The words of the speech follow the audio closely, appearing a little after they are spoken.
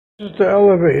The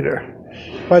elevator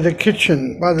by the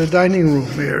kitchen, by the dining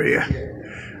room area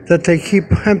that they keep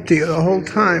empty the whole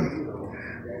time.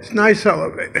 It's a nice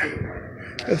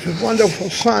elevator. It's a wonderful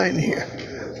sign here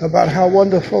about how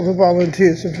wonderful the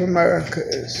Volunteers of America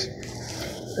is.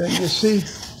 And you see,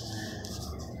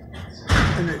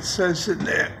 and it says in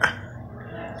there,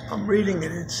 I'm reading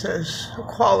it, it says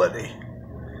equality.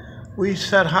 We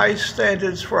set high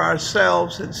standards for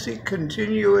ourselves and seek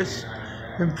continuous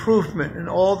improvement in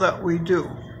all that we do.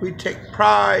 We take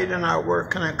pride in our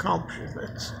work and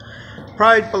accomplishments.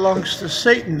 Pride belongs to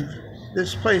Satan.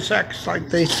 This place acts like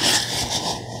they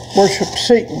worship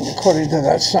Satan, according to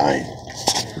that sign.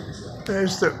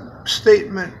 There's the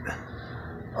statement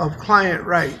of client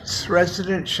rights.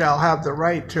 Residents shall have the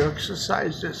right to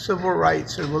exercise their civil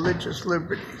rights and religious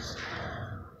liberties.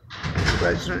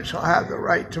 Residents shall have the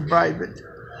right to private,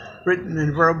 written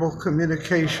and verbal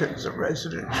communications. The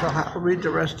resident shall have. I'll read the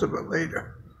rest of it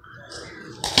later.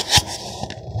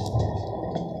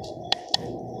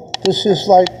 This is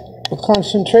like a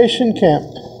concentration camp,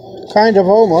 kind of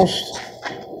almost.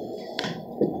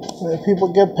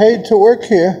 People get paid to work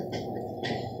here.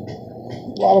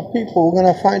 A lot of people. We're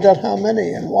going to find out how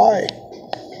many and why.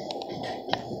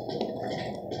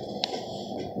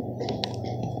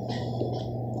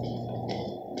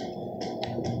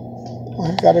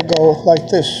 I gotta go like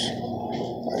this.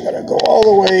 I gotta go all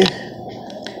the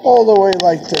way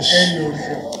like this.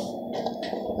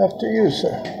 After you,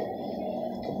 sir.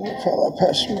 That fella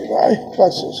passed me by.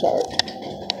 Bless his heart.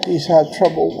 He's had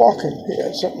trouble walking. He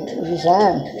had something with his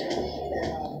arm.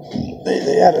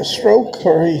 They had a stroke,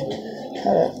 or he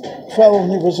fell when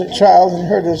he was a child and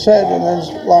hurt his head, and then his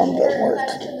alarm didn't work.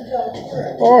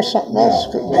 Or something else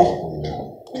could be.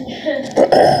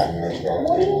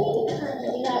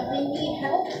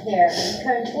 There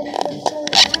because this was so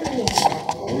funny.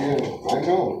 Yeah, I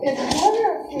know. If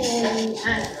you're feeling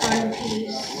on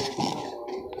peace,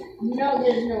 you know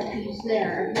there's no peace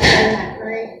there. You know that,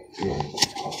 right? Yeah.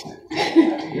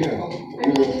 I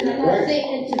mean, I'm not saying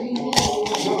it to be mean.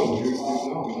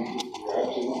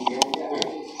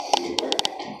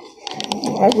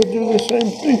 I would do the same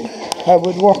thing. I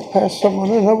would walk past someone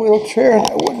in a wheelchair and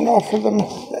I wouldn't offer them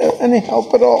any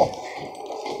help at all.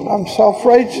 I'm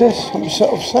self-righteous, I'm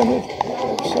self-centered,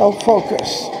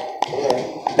 self-focused.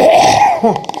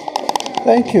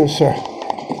 Thank you, sir.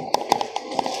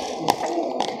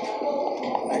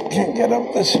 I can't get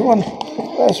up this one,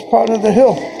 last part of the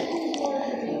hill.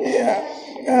 Yeah.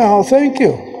 Oh, thank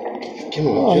you.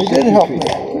 Oh, you did help me.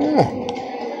 Yeah.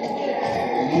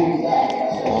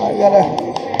 I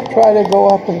gotta try to go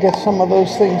up and get some of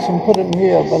those things and put them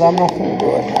here, but I'm not going to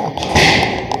do it now.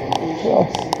 So,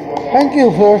 thank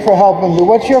you, sir, for helping me.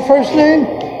 What's your first name?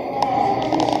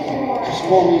 Just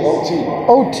call me OT.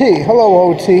 OT.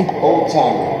 Hello, OT. Old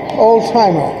timer. Old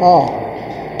timer. Oh.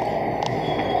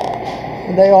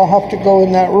 And they all have to go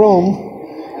in that room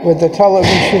where the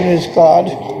television is God.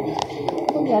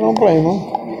 I don't blame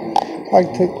them.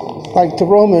 Like the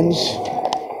Romans,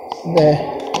 the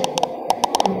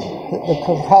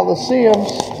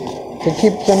Colosseums, to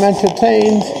keep them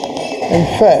entertained and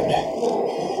fed.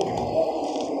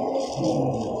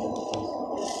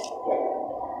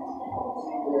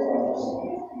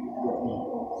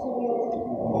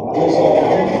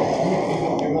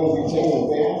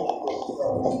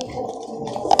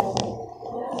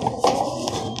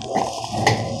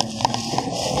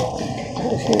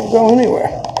 Can't go anywhere.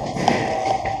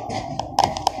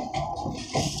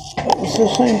 It's the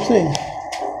same thing.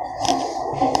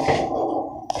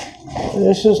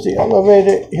 This is the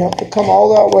elevator. You have to come all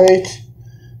that way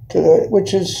to the,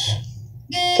 which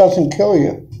doesn't kill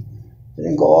you. You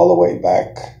can go all the way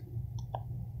back.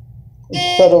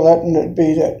 Instead of letting it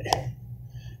be that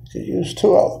you could use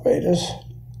two elevators.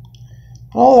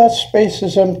 All that space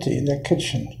is empty in the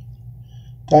kitchen,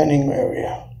 dining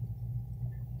area.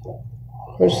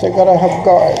 First, they gotta have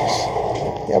guards.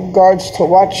 You have guards to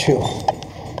watch you.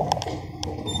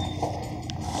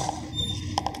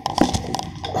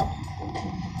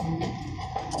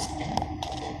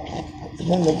 And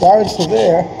then the guards are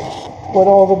there, but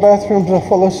all the bathrooms are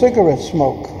full of cigarette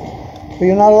smoke. But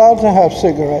you're not allowed to have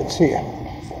cigarettes here.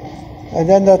 And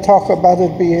then they'll talk about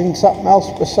it being something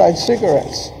else besides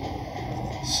cigarettes.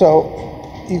 So,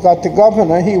 you got the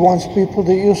governor, he wants people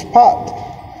to use pot.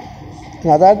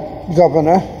 Now that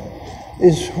governor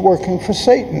is working for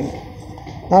Satan,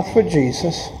 not for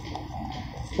Jesus.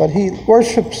 But he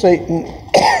worships Satan.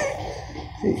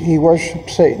 He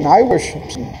worships Satan. I worship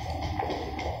Satan.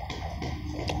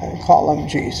 I call him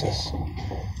Jesus.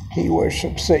 He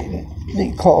worships Satan.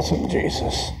 He calls him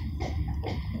Jesus.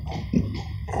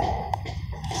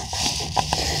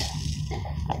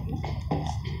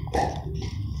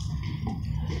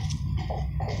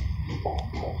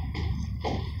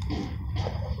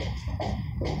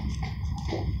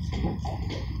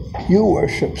 You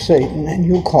worship Satan and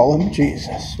you call him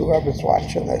Jesus, whoever's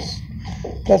watching this.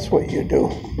 That's what you do.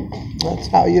 That's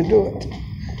how you do it.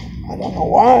 I don't know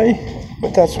why,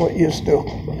 but that's what you do.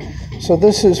 So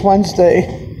this is Wednesday.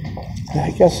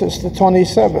 I guess it's the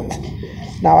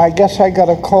 27th. Now I guess I got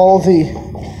to call the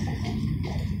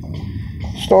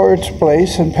storage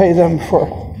place and pay them for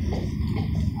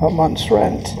a month's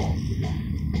rent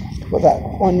for that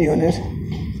one unit.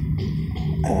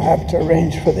 And I have to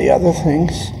arrange for the other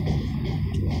things.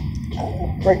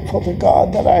 I'm grateful to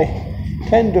God that I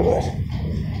can do it.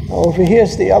 Now, over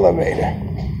here's the elevator.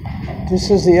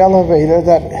 This is the elevator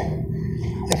that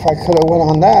if I could have went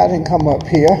on that and come up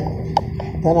here,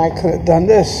 then I could have done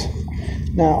this.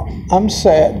 Now, I'm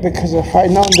sad because if I'd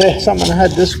known that someone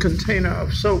had this container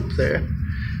of soap there,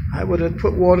 I would have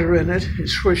put water in it and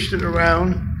swished it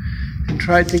around and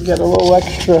tried to get a little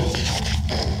extra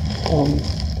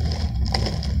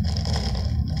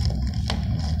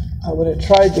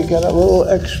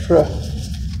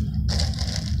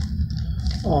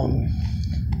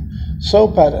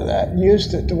soap out of that and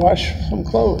used it to wash some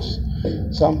clothes.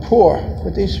 So I'm poor,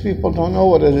 but these people don't know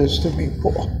what it is to be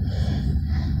poor.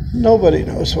 Nobody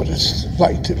knows what it's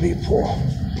like to be poor.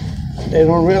 They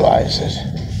don't realize it.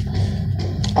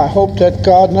 I hope that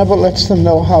God never lets them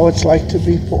know how it's like to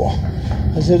be poor,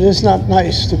 because it is not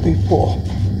nice to be poor.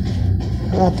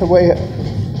 Not the way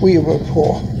we were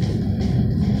poor.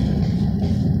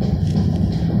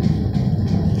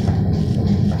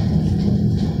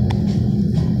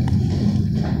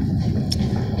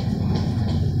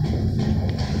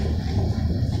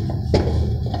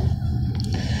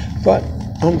 But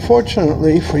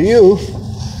unfortunately for you,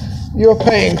 you're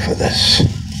paying for this.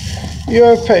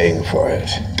 You're paying for it.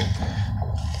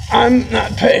 I'm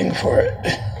not paying for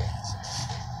it.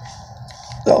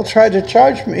 They'll try to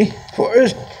charge me for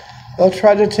it. They'll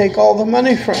try to take all the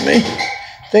money from me.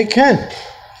 They can.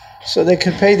 So they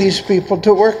can pay these people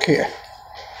to work here.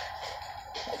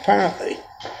 Apparently.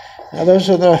 Now those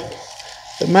are the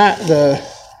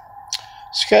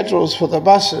schedules for the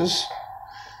buses.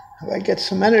 If I get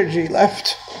some energy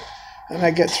left and I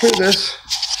get through this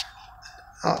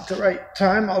at the right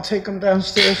time, I'll take them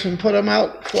downstairs and put them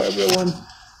out for everyone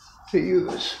to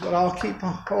use. But I'll keep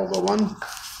all the one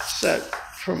set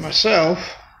for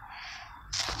myself.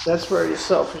 That's very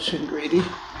selfish and greedy,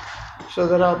 so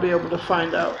that I'll be able to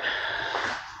find out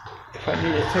if I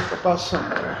need to take a bus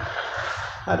somewhere,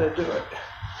 how to do it.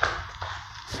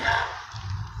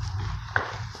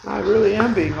 I really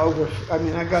am being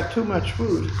I got too much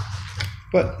food,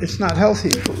 but it's not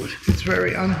healthy food. It's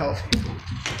very unhealthy food.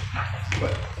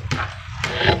 But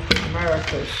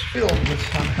America is filled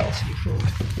with unhealthy food.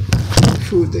 The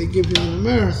food they give you in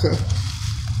America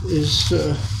is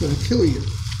going to kill you,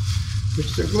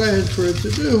 which they're glad for it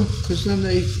to do, because then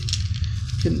they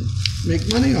can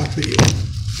make money off of you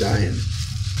dying.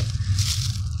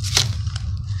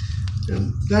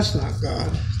 And that's not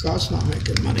God. God's not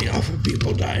making money off of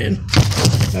people dying.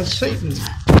 That's Satan.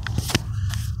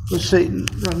 But Satan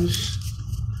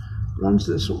runs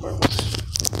this world.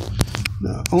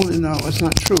 No, it's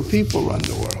not true. People run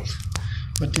the world,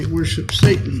 but they worship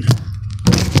Satan.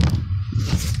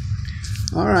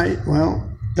 All right, well,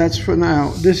 that's for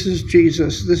now. This is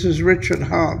Jesus. This is Richard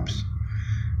Hobbs.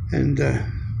 And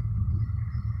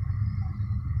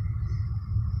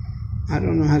I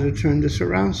don't know how to turn this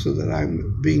around so that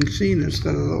I'm being seen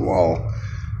instead of the wall.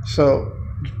 So,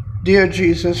 dear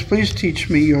Jesus, please teach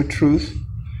me your truth.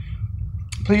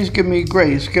 Please give me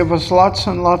grace. Give us lots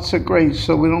and lots of grace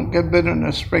so we don't get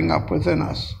bitterness spring up within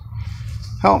us.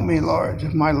 Help me,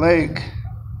 Lord. My leg,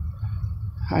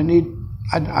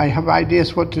 I have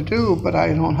ideas what to do, but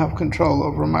I don't have control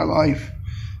over my life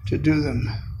to do them.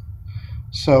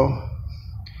 So,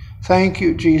 thank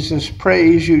you, Jesus.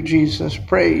 Praise you, Jesus.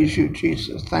 Praise you,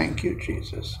 Jesus. Thank you,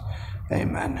 Jesus.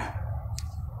 Amen.